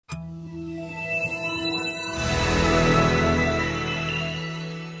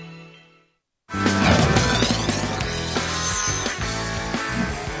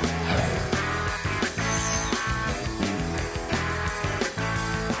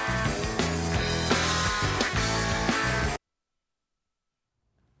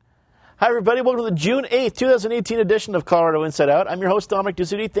Hi, everybody. Welcome to the June 8th, 2018 edition of Colorado Inside Out. I'm your host, Dominic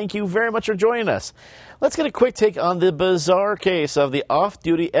Dezzutti. Thank you very much for joining us. Let's get a quick take on the bizarre case of the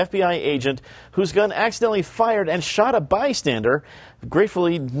off-duty FBI agent whose gun accidentally fired and shot a bystander,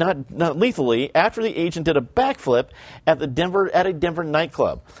 gratefully not lethally, after the agent did a backflip at a Denver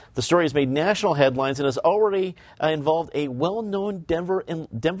nightclub. The story has made national headlines and has already involved a well-known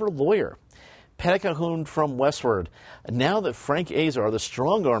Denver lawyer. Patty Calhoun from Westward. Now that Frank Azar, the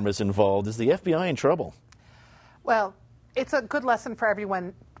strong arm, is involved, is the FBI in trouble? Well, it's a good lesson for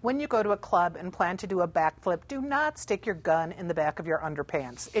everyone. When you go to a club and plan to do a backflip, do not stick your gun in the back of your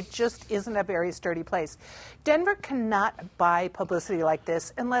underpants. It just isn't a very sturdy place. Denver cannot buy publicity like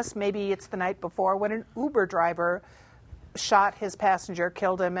this unless maybe it's the night before when an Uber driver shot his passenger,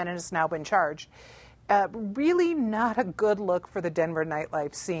 killed him, and has now been charged. Really not a good look for the Denver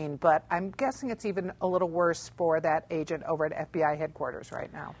nightlife scene, but I'm guessing it's even a little worse for that agent over at FBI headquarters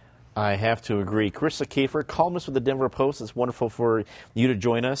right now. I have to agree. Carissa Kafer, columnist with the Denver Post. It's wonderful for you to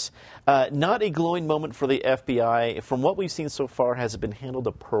join us. Not a glowing moment for the FBI. From what we've seen so far, has it been handled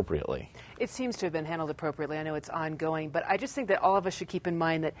appropriately? It seems to have been handled appropriately. I know it's ongoing, but I just think that all of us should keep in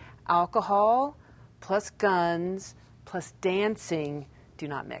mind that alcohol plus guns plus dancing do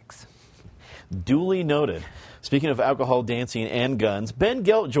not mix. Duly noted. Speaking of alcohol, dancing, and guns, Ben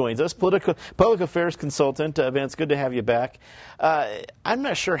Gelt joins us, public affairs consultant. Ben, it's good to have you back. I'm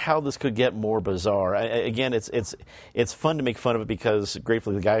not sure how this could get more bizarre. Again, it's fun to make fun of it because,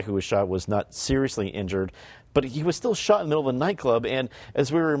 gratefully, the guy who was shot was not seriously injured, but he was still shot in the middle of a nightclub. And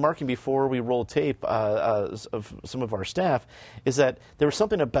as we were remarking before we rolled tape of some of our staff, is that there was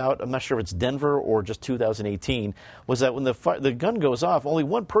something about, I'm not sure if it's Denver or just 2018, was that when the gun goes off, only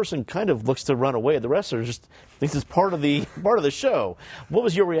one person kind of looks to run away. The rest are just, this is part of the show. What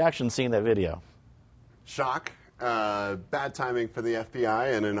was your reaction seeing that video? Shock. Bad timing for the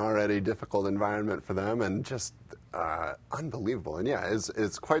FBI in an already difficult environment for them, and just unbelievable. And yeah,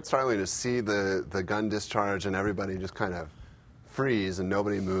 it's quite startling to see the gun discharge and everybody just kind of freeze and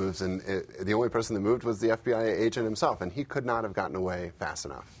nobody moves. And the only person that moved was the FBI agent himself, and he could not have gotten away fast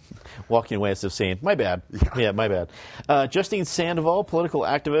enough. Walking away as if saying, my bad. Yeah, my bad. Justine Sandoval, political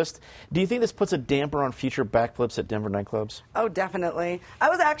activist. Do you think this puts a damper on future backflips at Denver nightclubs? Oh, definitely. I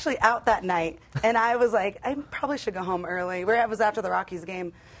was actually out that night, and I was like, I probably should go home early. It was after the Rockies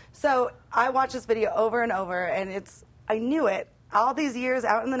game. So I watched this video over and over, and I knew it. All these years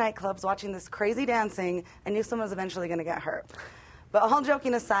out in the nightclubs watching this crazy dancing, I knew someone was eventually going to get hurt. But all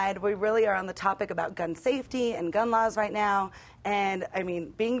joking aside, we really are on the topic about gun safety and gun laws right now. And, I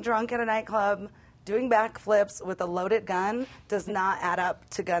mean, being drunk at a nightclub, doing backflips with a loaded gun does not add up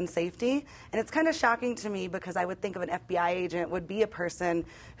to gun safety. And it's kind of shocking to me because I would think of an FBI agent would be a person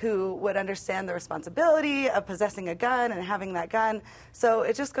who would understand the responsibility of possessing a gun and having that gun. So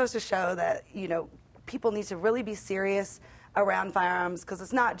it just goes to show that, people need to really be serious around firearms because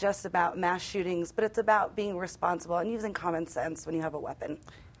it's not just about mass shootings, but it's about being responsible and using common sense when you have a weapon.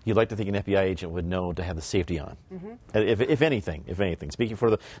 You'd like to think an FBI agent would know to have the safety on, if anything. Speaking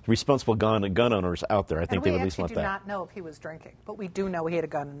for the responsible gun owners out there, I think they would at least want that. We actually do not know if he was drinking, but we do know he had a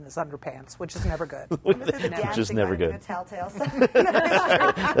gun in his underpants, which is never good. Which is never good. A telltale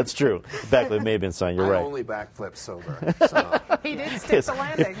That's true. Backflip may have been signed. You're right. I only backflip sober. So. He did stick the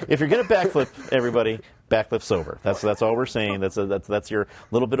landing. If you're going to backflip, everybody, backflip sober. That's all we're saying. That's your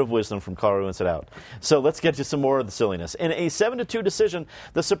little bit of wisdom from Colorado Inside Out. So let's get to some more of the silliness. In a 7-2 decision,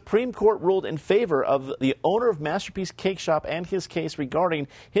 the Supreme Court ruled in favor of the owner of Masterpiece Cake Shop and his case regarding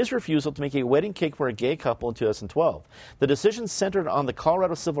his refusal to make a wedding cake for a gay couple in 2012. The decision centered on the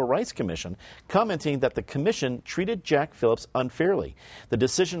Colorado Civil Rights Commission, commenting that the commission treated Jack Phillips unfairly. The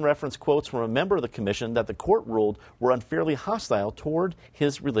decision referenced quotes from a member of the commission that the court ruled were unfairly hostile toward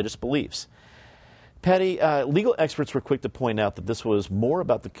his religious beliefs. Patty, legal experts were quick to point out that this was more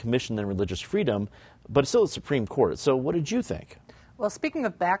about the commission than religious freedom, but it's still the Supreme Court. So what did you think? Well, speaking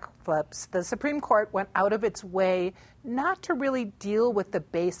of backflips, the Supreme Court went out of its way not to really deal with the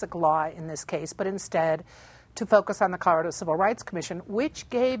basic law in this case, but instead to focus on the Colorado Civil Rights Commission, which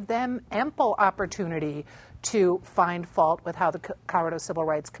gave them ample opportunity to find fault with how the Colorado Civil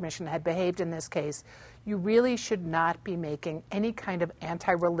Rights Commission had behaved in this case. You really should not be making any kind of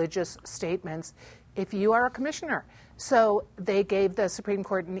anti-religious statements if you are a commissioner. So they gave the Supreme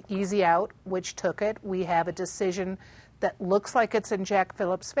Court an easy out, which took it. We have a decision that looks like it's in Jack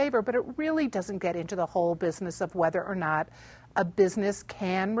Phillips' favor, but it really doesn't get into the whole business of whether or not a business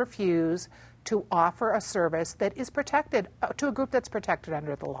can refuse to offer a service that is protected to a group that's protected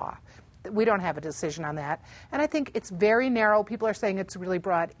under the law. We don't have a decision on that. And I think it's very narrow. People are saying it's really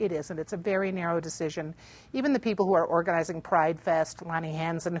broad. It isn't. It's a very narrow decision. Even the people who are organizing Pride Fest, Lonnie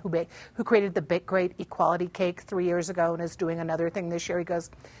Hansen, who created the Great Equality Cake 3 years ago and is doing another thing this year, he goes,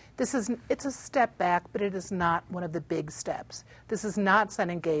 it's a step back, but it is not one of the big steps. This is not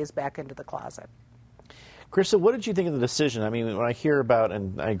sending gays back into the closet. Krista, what did you think of the decision? I mean, when I hear about,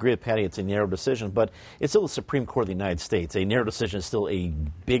 and I agree with Patty, it's a narrow decision, but it's still the Supreme Court of the United States. A narrow decision is still a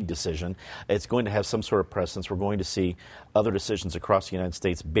big decision. It's going to have some sort of precedence. We're going to see other decisions across the United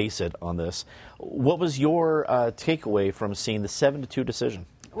States base it on this. What was your takeaway from seeing the 7-2 decision?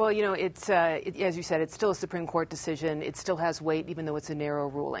 Well, it's as you said, it's still a Supreme Court decision. It still has weight, even though it's a narrow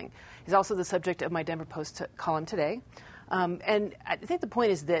ruling. It's also the subject of my Denver Post column today. And I think the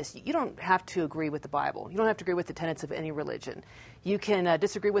point is this. You don't have to agree with the Bible. You don't have to agree with the tenets of any religion. You can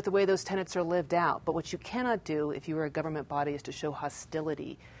disagree with the way those tenets are lived out. But what you cannot do if you are a government body is to show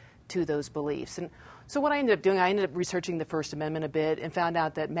hostility to those beliefs. And so what I ended up doing, I ended up researching the First Amendment a bit and found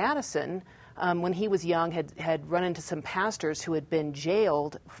out that Madison, when he was young, had run into some pastors who had been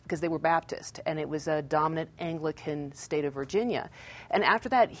jailed because they were Baptist. And it was a dominant Anglican state of Virginia. And after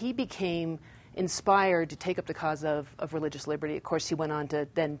that, he became inspired to take up the cause of religious liberty. Of course, he went on to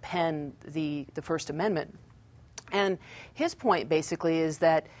then pen the First Amendment. And his point basically is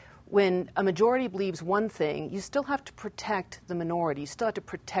that when a majority believes one thing, you still have to protect the minority. You still have to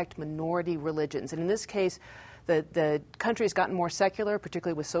protect minority religions. And in this case, the country has gotten more secular,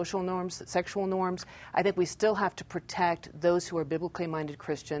 particularly with social norms, sexual norms. I think we still have to protect those who are biblically minded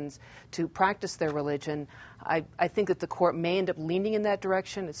Christians to practice their religion. I think that the court may end up leaning in that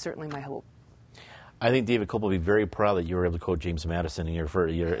direction. It's certainly my hope. I think David Cope will be very proud that you were able to quote James Madison and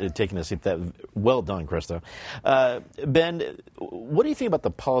you're taking this. Well done, Krista. Ben, what do you think about the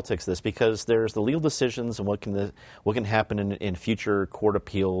politics of this? Because there's the legal decisions and what can happen in future court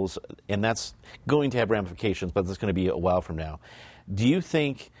appeals, and that's going to have ramifications, but that's going to be a while from now. Do you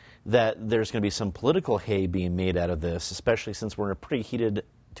think that there's going to be some political hay being made out of this, especially since we're in a pretty heated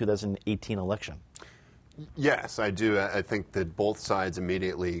 2018 election? Yes, I do. I think that both sides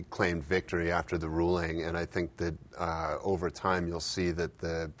immediately claimed victory after the ruling, and I think that over time you'll see that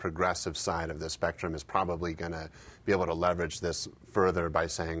the progressive side of the spectrum is probably going to be able to leverage this further by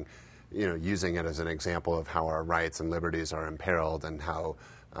saying, using it as an example of how our rights and liberties are imperiled and how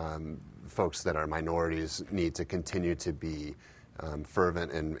folks that are minorities need to continue to be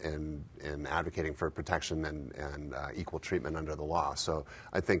fervent in advocating for protection and equal treatment under the law. So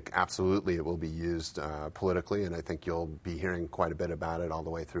I think absolutely it will be used politically, and I think you'll be hearing quite a bit about it all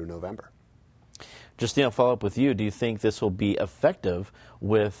the way through November. Justine, I'll follow up with you. Do you think this will be effective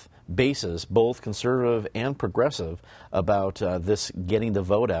with bases, both conservative and progressive, about this getting the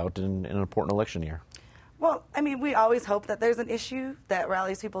vote out in an important election year? Well, I mean, we always hope that there's an issue that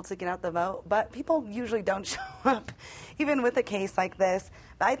rallies people to get out the vote, but people usually don't show up, even with a case like this.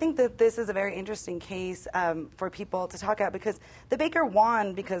 But I think that this is a very interesting case for people to talk about because the Baker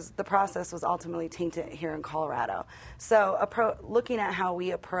won because the process was ultimately tainted here in Colorado. So looking at how we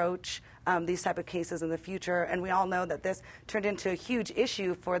approach these type of cases in the future, and we all know that this turned into a huge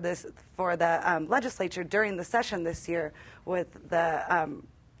issue for the legislature during the session this year with the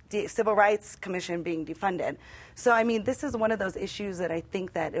Civil Rights Commission being defunded. So, I mean, this is one of those issues that I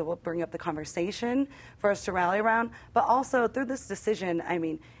think that it will bring up the conversation for us to rally around. But also, through this decision, I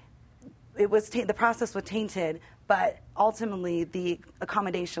mean, the process was tainted, but ultimately the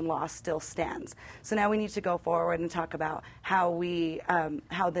accommodation law still stands. So now we need to go forward and talk about how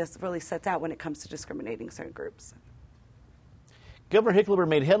this really sets out when it comes to discriminating certain groups. Governor Hickenlooper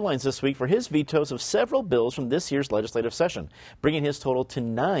made headlines this week for his vetoes of several bills from this year's legislative session, bringing his total to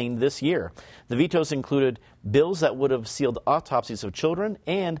 9 this year. The vetoes included bills that would have sealed autopsies of children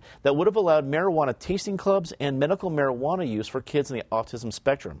and that would have allowed marijuana tasting clubs and medical marijuana use for kids in the autism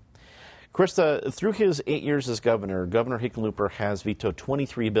spectrum. Krista, through his 8 years as governor, Governor Hickenlooper has vetoed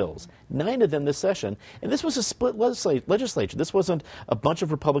 23 bills, 9 of them this session, and this was a split legislature. This wasn't a bunch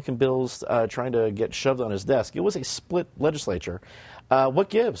of Republican bills trying to get shoved on his desk. It was a split legislature. What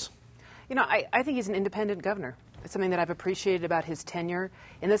gives? I think he's an independent governor. It's something that I've appreciated about his tenure.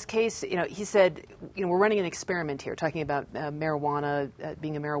 In this case, he said, we're running an experiment here, talking about marijuana,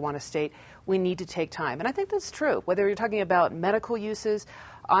 being a marijuana state. We need to take time. And I think that's true. Whether you're talking about medical uses,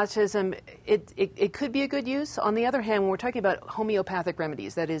 autism, it could be a good use. On the other hand, when we're talking about homeopathic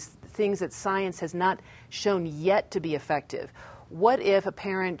remedies, that is, things that science has not shown yet to be effective, what if a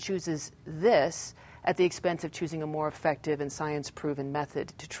parent chooses this at the expense of choosing a more effective and science-proven method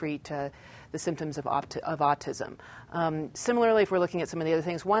to treat the symptoms of autism? Similarly, if we're looking at some of the other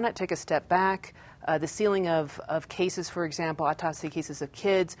things, why not take a step back? The sealing of cases, for example, autopsy cases of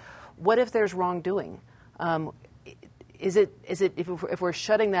kids. what if there's wrongdoing? Is it if we're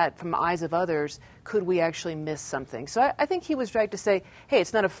shutting that from the eyes of others, could we actually miss something? So I think he was right to say, hey,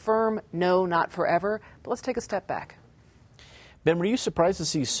 it's not a firm no, not forever, but let's take a step back. Ben, were you surprised to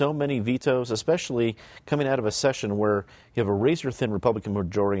see so many vetoes, especially coming out of a session where you have a razor-thin Republican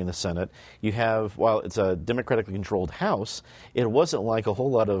majority in the Senate? You have, while it's a Democratically controlled House, it wasn't like a whole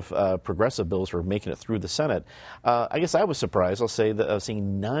lot of progressive bills were making it through the Senate. I guess I was surprised, I'll say, that of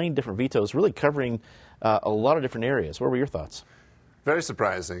seeing 9 different vetoes really covering a lot of different areas. What were your thoughts? Very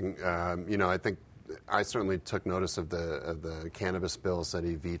surprising. I think I certainly took notice of the cannabis bills that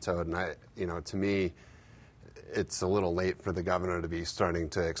he vetoed, and to me, it's a little late for the governor to be starting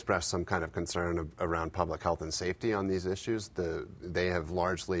to express some kind of concern around public health and safety on these issues. They have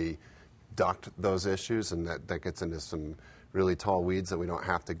largely ducked those issues, and that gets into some really tall weeds that we don't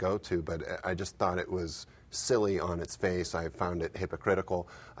have to go to. But I just thought it was silly on its face. I found it hypocritical.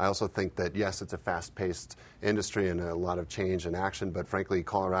 I also think that, yes, it's a fast-paced industry and a lot of change and action, but frankly,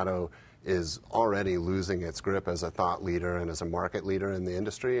 Colorado is already losing its grip as a thought leader and as a market leader in the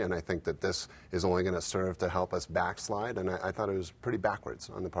industry, and I think that this is only going to serve to help us backslide, and I thought it was pretty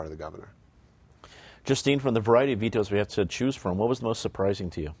backwards on the part of the governor. Justine, from the variety of vetoes we have to choose from, what was the most surprising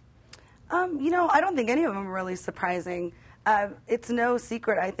to you? I don't think any of them are really surprising. It's no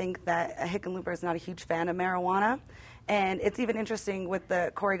secret, I think, that Hickenlooper is not a huge fan of marijuana, and it's even interesting with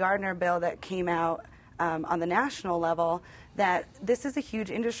the Cory Gardner bill that came out on the national level, that this is a huge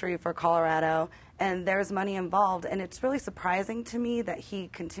industry for Colorado and there's money involved. And it's really surprising to me that he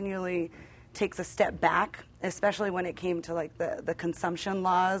continually takes a step back, especially when it came to like the consumption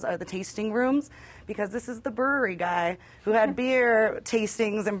laws or the tasting rooms, because this is the brewery guy who had beer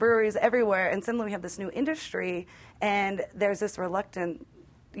tastings and breweries everywhere. And suddenly we have this new industry and there's this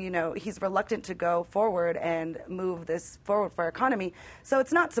he's reluctant to go forward and move this forward for our economy. So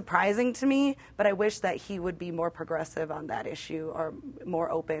it's not surprising to me, but I wish that he would be more progressive on that issue or more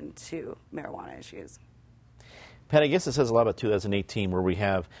open to marijuana issues. Pat, I guess it says a lot about 2018, where we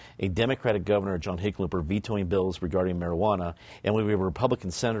have a Democratic governor, John Hickenlooper, vetoing bills regarding marijuana, and we have a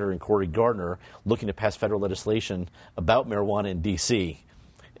Republican senator in Cory Gardner looking to pass federal legislation about marijuana in D.C.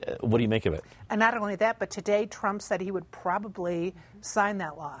 What do you make of it? And not only that, but today Trump said he would probably sign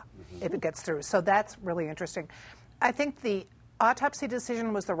that law if it gets through. So that's really interesting. I think the autopsy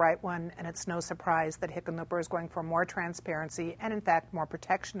decision was the right one, and it's no surprise that Hickenlooper is going for more transparency and, in fact, more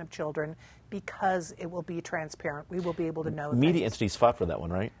protection of children because it will be transparent. We will be able to know Media things. entities fought for that one,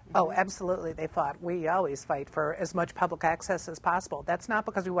 right? Oh, absolutely, they fought. We always fight for as much public access as possible. That's not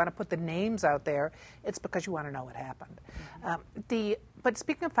because we want to put the names out there. It's because you want to know what happened. But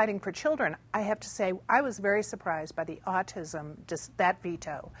speaking of fighting for children, I have to say I was very surprised by the autism, that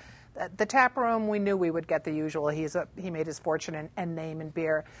veto. The tap room, we knew we would get the usual. He made his fortune and name in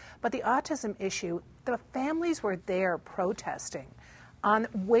beer. But the autism issue, the families were there protesting,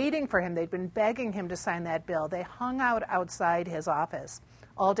 waiting for him. They'd been begging him to sign that bill. They hung out outside his office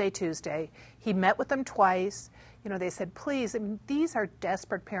all day Tuesday. He met with them twice. They said, please, these are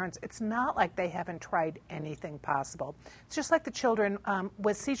desperate parents. It's not like they haven't tried anything possible. It's just like the children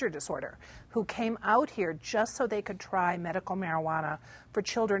with seizure disorder who came out here just so they could try medical marijuana for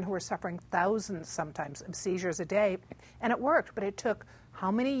children who were suffering thousands sometimes of seizures a day. And it worked, but it took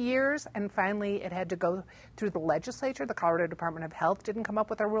how many years? And finally it had to go through the legislature. The Colorado Department of Health didn't come up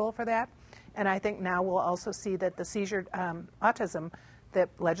with a rule for that. And I think now we'll also see that the seizure autism, the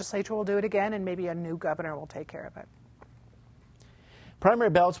legislature will do it again, and maybe a new governor will take care of it. Primary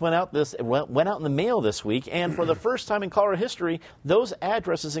ballots went out in the mail this week, and for the first time in Colorado history, those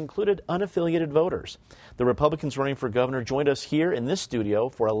addresses included unaffiliated voters. The Republicans running for governor joined us here in this studio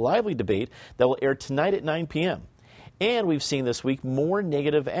for a lively debate that will air tonight at 9 p.m. And we've seen this week more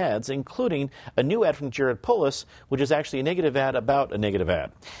negative ads, including a new ad from Jared Polis, which is actually a negative ad about a negative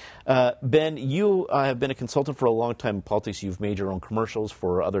ad. Ben, you have been a consultant for a long time in politics. You've made your own commercials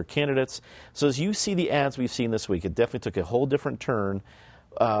for other candidates. So as you see the ads we've seen this week, it definitely took a whole different turn.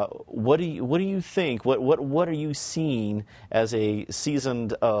 What do you think? What are you seeing as a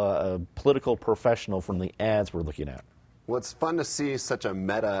seasoned political professional from the ads we're looking at? Well, it's fun to see such a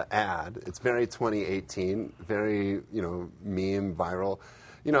meta ad. It's very 2018, very, meme, viral.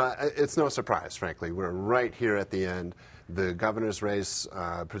 It's no surprise, frankly. We're right here at the end. The governor's race,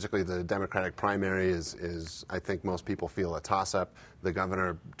 particularly the Democratic primary, is I think most people feel a toss-up. The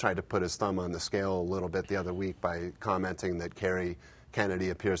governor tried to put his thumb on the scale a little bit the other week by commenting that Kerry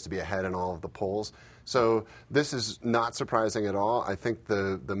Kennedy appears to be ahead in all of the polls. So this is not surprising at all. I think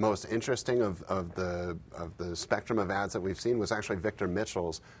the most interesting of the spectrum of ads that we've seen was actually Victor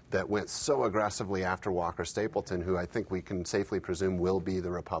Mitchell's that went so aggressively after Walker Stapleton, who I think we can safely presume will be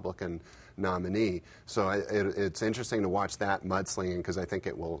the Republican nominee. So it's interesting to watch that mudslinging because I think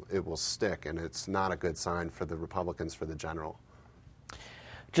it will stick, and it's not a good sign for the Republicans for the general.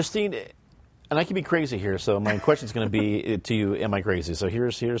 Justine, and I can be crazy here, so my question is going to be to you, am I crazy? So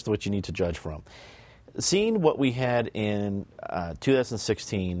here's what you need to judge from. Seeing what we had in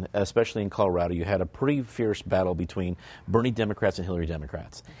 2016, especially in Colorado, you had a pretty fierce battle between Bernie Democrats and Hillary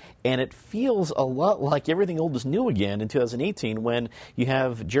Democrats. And it feels a lot like everything old is new again in 2018 when you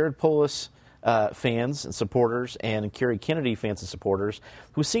have Jared Polis fans and supporters and Kerry Kennedy fans and supporters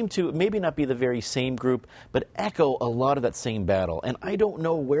who seem to maybe not be the very same group, but echo a lot of that same battle. And I don't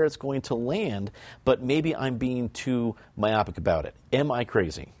know where it's going to land, but maybe I'm being too myopic about it. Am I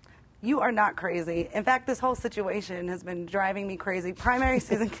crazy? You are not crazy. In fact, this whole situation has been driving me crazy. Primary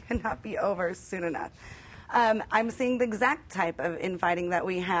season cannot be over soon enough. I'm seeing the exact type of infighting that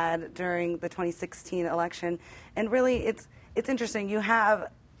we had during the 2016 election. And really, it's interesting. You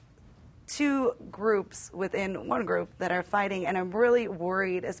have two groups within one group that are fighting, and I'm really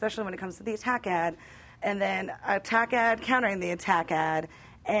worried, especially when it comes to the attack ad, and then attack ad countering the attack ad.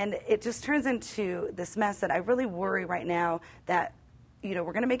 And it just turns into this mess that I really worry right now that we're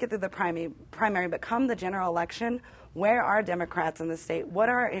going to make it through the primary, but come the general election, where are Democrats in the state? What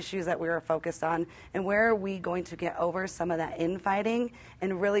are our issues that we are focused on? And where are we going to get over some of that infighting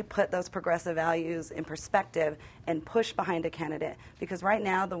and really put those progressive values in perspective and push behind a candidate? Because right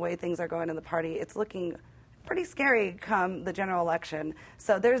now, the way things are going in the party, it's looking pretty scary come the general election.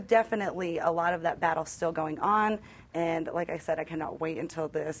 So there's definitely a lot of that battle still going on. And like I said, I cannot wait until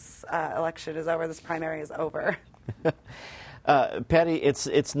this election is over, this primary is over. Patty,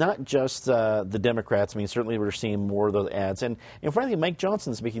 it's not just the Democrats. I mean, certainly we're seeing more of those ads, and frankly, Mike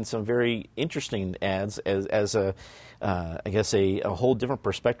Johnson's making some very interesting ads as I guess a whole different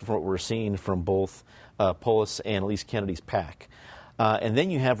perspective from what we're seeing from both Polis and at least Kennedy's PAC. And then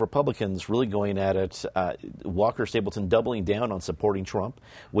you have Republicans really going at it, Walker Stapleton doubling down on supporting Trump,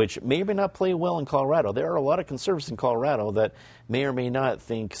 which may or may not play well in Colorado. There are a lot of conservatives in Colorado that may or may not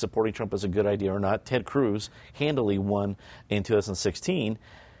think supporting Trump is a good idea or not. Ted Cruz handily won in 2016.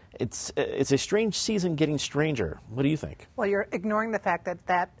 It's a strange season getting stranger. What do you think? Well, you're ignoring the fact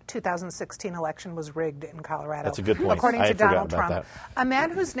that 2016 election was rigged in Colorado. That's a good point. According to Donald Trump. That. A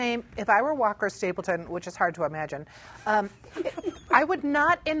man whose name, if I were Walker Stapleton, which is hard to imagine, I would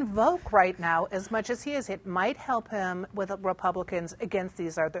not invoke right now as much as he is. It might help him with Republicans against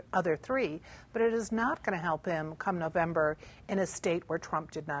these other three, but it is not going to help him come November in a state where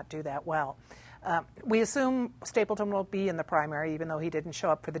Trump did not do that well. We assume Stapleton will be in the primary, even though he didn't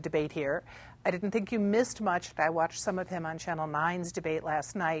show up for the debate here. I didn't think you missed much. I watched some of him on Channel 9's debate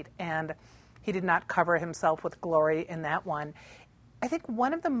last night, and he did not cover himself with glory in that one. I think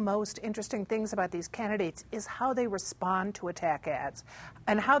one of the most interesting things about these candidates is how they respond to attack ads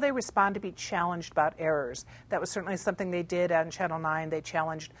and how they respond to be challenged about errors. That was certainly something they did on Channel 9. They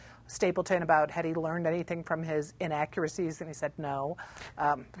challenged Stapleton about had he learned anything from his inaccuracies, and he said no,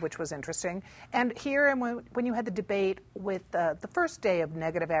 which was interesting. And here, when you had the debate with the first day of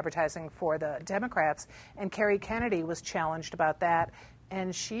negative advertising for the Democrats, and Kerry Kennedy was challenged about that,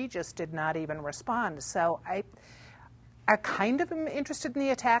 and she just did not even respond. So I kind of am interested in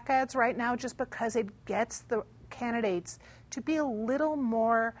the attack ads right now just because it gets the candidates to be a little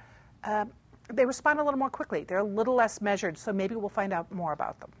more, they respond a little more quickly. They're a little less measured, so maybe we'll find out more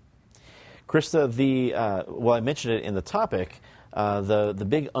about them. Krista, well, I mentioned it in the topic. The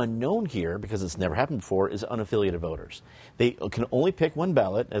big unknown here, because it's never happened before, is unaffiliated voters. They can only pick one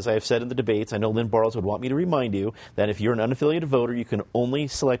ballot, as I have said in the debates. I know Lynn Bartels would want me to remind you that if you're an unaffiliated voter, you can only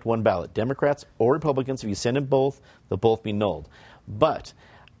select one ballot, Democrats or Republicans. If you send in both, they'll both be nulled. But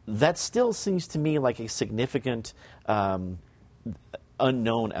that still seems to me like a significant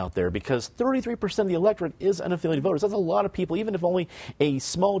unknown out there, because 33% of the electorate is unaffiliated voters. That's a lot of people. Even if only a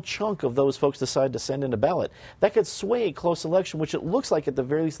small chunk of those folks decide to send in a ballot, that could sway a close election, which it looks like at the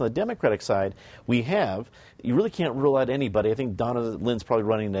very least on the Democratic side we have. You really can't rule out anybody. I think Donna Lynn's probably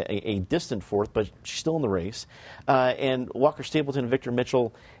running a distant fourth, but she's still in the race. And Walker Stapleton and Victor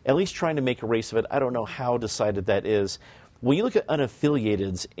Mitchell, at least trying to make a race of it. I don't know how decided that is. When you look at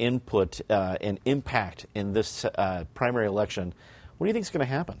unaffiliated's input and impact in this primary election, what do you think is going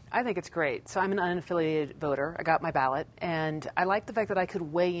to happen? I think it's great. So I'm an unaffiliated voter. I got my ballot, and I like the fact that I could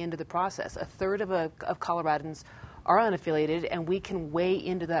weigh into the process. A third of Coloradans are unaffiliated, and we can weigh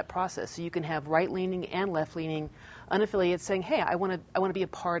into that process. So you can have right-leaning and left-leaning unaffiliated saying, hey, I want to be a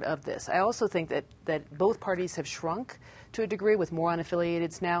part of this. I also think that both parties have shrunk to a degree with more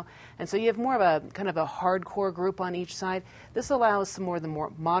unaffiliateds now, and so you have more of a kind of a hardcore group on each side. This allows some more of the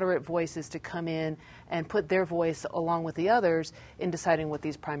more moderate voices to come in and put their voice along with the others in deciding what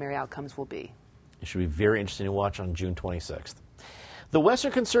these primary outcomes will be. It should be very interesting to watch on June 26th. The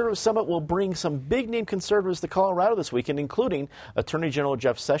Western Conservative Summit will bring some big-name conservatives to Colorado this weekend, including Attorney General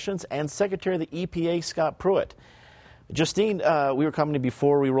Jeff Sessions and Secretary of the EPA Scott Pruitt. Justine, we were commenting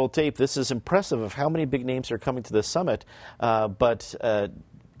before we rolled tape. This is impressive of how many big names are coming to this summit, but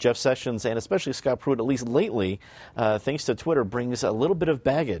Jeff Sessions and especially Scott Pruitt, at least lately, thanks to Twitter, brings a little bit of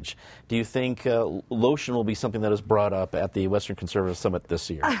baggage. Do you think lotion will be something that is brought up at the Western Conservative Summit this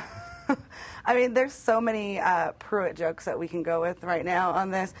year? I mean, there's so many Pruitt jokes that we can go with right now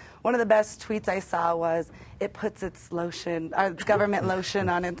on this. One of the best tweets I saw was, it puts its lotion, its government lotion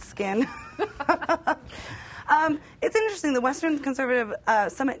on its skin. It's interesting. The Western Conservative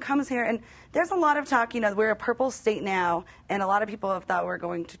Summit comes here, and there's a lot of talk. You know, we're a purple state now, and a lot of people have thought we're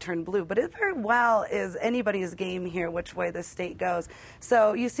going to turn blue. But it very well is anybody's game here which way the state goes.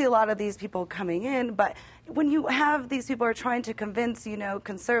 So you see a lot of these people coming in, but when you have these people who are trying to convince, you know,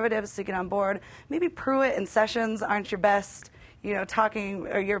 conservatives to get on board, maybe Pruitt and Sessions aren't your best, you know, talking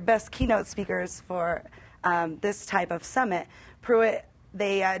or your best keynote speakers for this type of summit. Pruitt.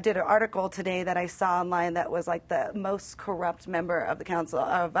 They did an article today that I saw online that was like the most corrupt member of the council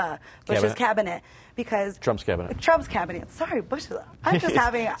of Bush's cabinet because Trump's cabinet. Trump's cabinet. Sorry, Bush's. I'm just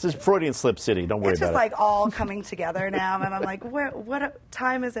having. This is Freudian slip city. Don't worry about it. It's just like all coming together now, and I'm like, what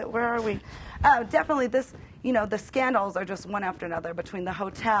time is it? Where are we? Definitely, this. You know, the scandals are just one after another between the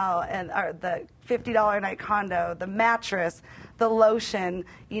hotel and the $50 a night condo, the mattress, the lotion,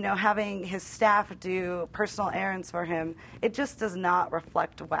 you know, having his staff do personal errands for him. It just does not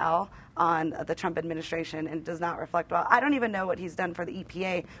reflect well on the Trump administration, and it does not reflect well. I don't even know what he's done for the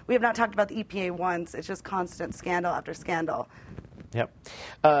EPA. We have not talked about the EPA once. It's just constant scandal after scandal. Yep.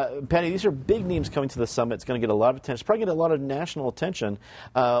 Patty, these are big names coming to the summit. It's going to get a lot of attention. It's probably going to get a lot of national attention.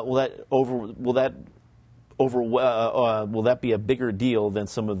 Will that be a bigger deal than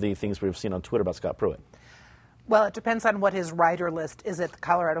some of the things we've seen on Twitter about Scott Pruitt? Well, it depends on what his rider list is at the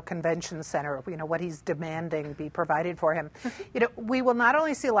Colorado Convention Center, you know, what he's demanding be provided for him. You know, we will not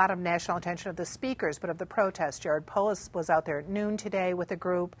only see a lot of national attention of the speakers, but of the protests. Jared Polis was out there at noon today with a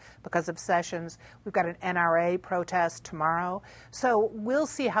group because of Sessions. We've got an NRA protest tomorrow. So we'll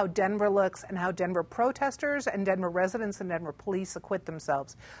see how Denver looks and how Denver protesters and Denver residents and Denver police acquit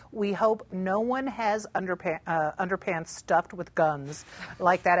themselves. We hope no one has underpants stuffed with guns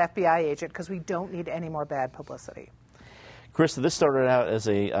like that FBI agent, because we don't need any more bad publicity. Krista, this started out as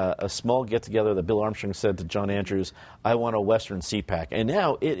a small get-together that Bill Armstrong said to John Andrews, I want a Western CPAC. And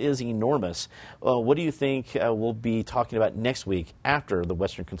now it is enormous. What do you think we'll be talking about next week after the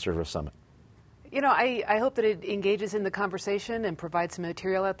Western Conservative Summit? You know, I hope that it engages in the conversation and provides some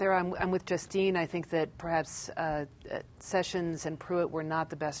material out there. I'm with Justine. I think that perhaps Sessions and Pruitt were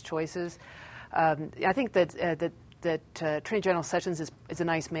not the best choices. I think that Attorney General Sessions is a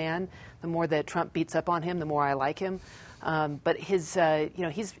nice man. The more that Trump beats up on him, the more I like him. But his,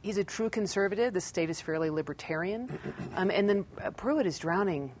 he's a true conservative. The state is fairly libertarian, and then Pruitt is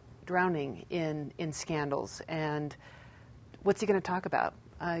drowning in scandals. And what's he going to talk about?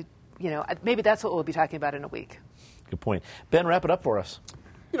 Maybe that's what we'll be talking about in a week. Good point. Ben, wrap it up for us.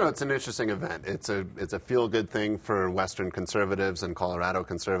 You know, it's an interesting event. It's a feel-good thing for Western conservatives and Colorado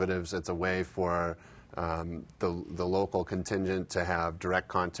conservatives. It's a way for the local contingent to have direct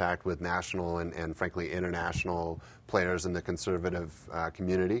contact with national and frankly international players in the conservative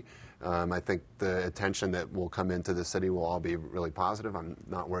community. I think the attention that will come into the city will all be really positive. I'm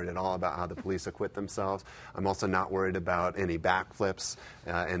not worried at all about how the police acquit themselves. I'm also not worried about any backflips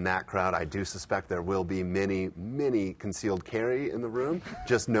in that crowd. I do suspect there will be many concealed carry in the room,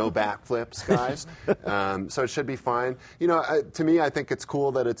 just no backflips, guys. So it should be fine. You know, to me, I think it's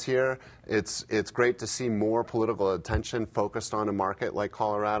cool that it's here. It's great to see more political attention focused on a market like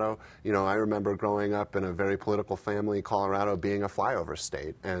Colorado. You know, I remember growing up in a very political family, Colorado being a flyover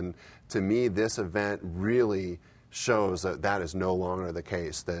state. And to me, this event really shows that that is no longer the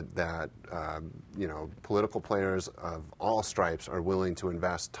case, that political players of all stripes are willing to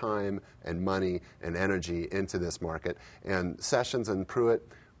invest time and money and energy into this market. And Sessions and Pruitt,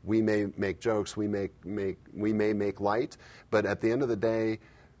 we may make jokes, we may make light, but at the end of the day,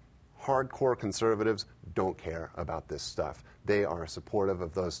 hardcore conservatives don't care about this stuff. They are supportive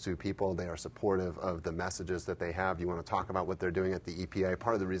of those two people. They are supportive of the messages that they have. You want to talk about what they're doing at the EPA.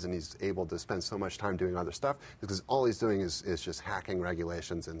 Part of the reason he's able to spend so much time doing other stuff is because all he's doing is just hacking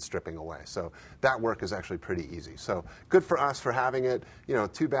regulations and stripping away. So that work is actually pretty easy. So good for us for having it.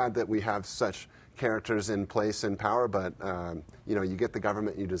 Too bad that we have such characters in place in power, but you get the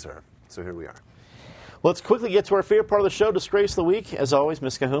government you deserve. So here we are. Let's quickly get to our favorite part of the show, Disgrace of the Week. As always,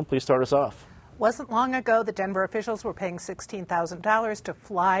 Ms. Cahoon, please start us off. Wasn't long ago that Denver officials were paying $16,000 to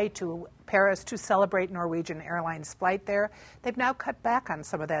fly to Paris to celebrate Norwegian Airlines' flight there. They've now cut back on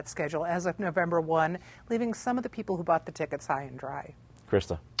some of that schedule as of November 1, leaving some of the people who bought the tickets high and dry.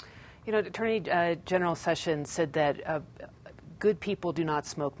 Krista. Attorney General Sessions said that good people do not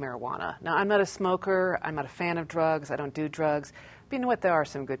smoke marijuana. Now, I'm not a smoker. I'm not a fan of drugs. I don't do drugs. But you know what? There are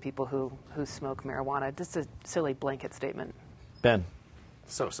some good people who smoke marijuana. Just a silly blanket statement. Ben.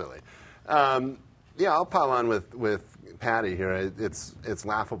 So silly. I'll pile on with Patty here. It's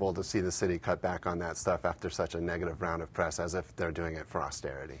laughable to see the city cut back on that stuff after such a negative round of press, as if they're doing it for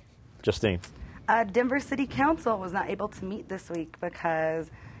austerity. Justine. Denver City Council was not able to meet this week because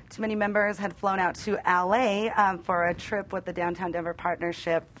too many members had flown out to LA for a trip with the Downtown Denver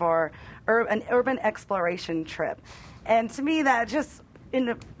Partnership for an urban exploration trip. And to me, that just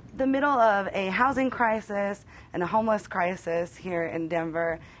in the middle of a housing crisis and a homeless crisis here in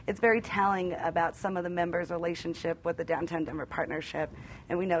Denver, it's very telling about some of the members' relationship with the Downtown Denver Partnership,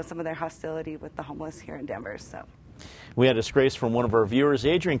 and we know some of their hostility with the homeless here in Denver. So. We had a disgrace from one of our viewers.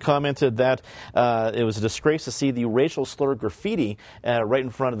 Adrian commented that it was a disgrace to see the racial slur graffiti right in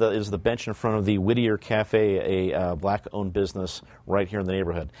front of the bench in front of the Whittier Cafe, a black-owned business right here in the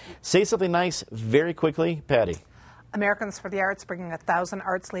neighborhood. Say something nice very quickly, Patty. Americans for the Arts bringing 1,000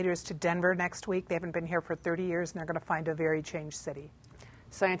 arts leaders to Denver next week. They haven't been here for 30 years, and they're going to find a very changed city.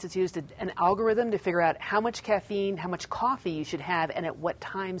 Science has used an algorithm to figure out how much caffeine, how much coffee you should have, and at what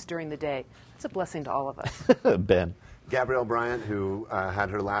times during the day. It's a blessing to all of us. Ben. Gabrielle Bryant, who had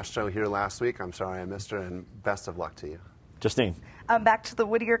her last show here last week. I'm sorry I missed her, and best of luck to you. Justine. Back to the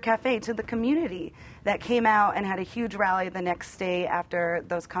Whittier Cafe, to the community that came out and had a huge rally the next day after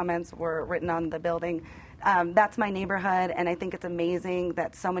those comments were written on the building. That's my neighborhood, and I think it's amazing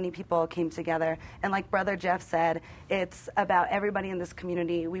that so many people came together. And like Brother Jeff said, it's about everybody in this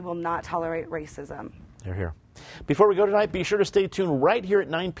community. We will not tolerate racism. They're here. Before we go tonight, be sure to stay tuned right here at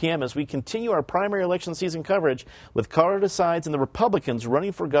 9 p.m. as we continue our primary election season coverage with Colorado Decides and the Republicans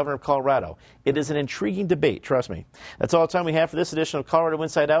running for governor of Colorado. It is an intriguing debate, trust me. That's all the time we have for this edition of Colorado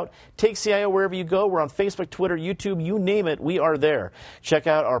Inside Out. Take CIO wherever you go. We're on Facebook, Twitter, YouTube, you name it, we are there. Check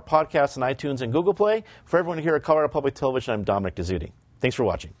out our podcasts on iTunes and Google Play. For everyone here at Colorado Public Television, I'm Dominic Dezzutti. Thanks for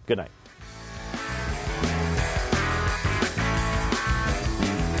watching. Good night.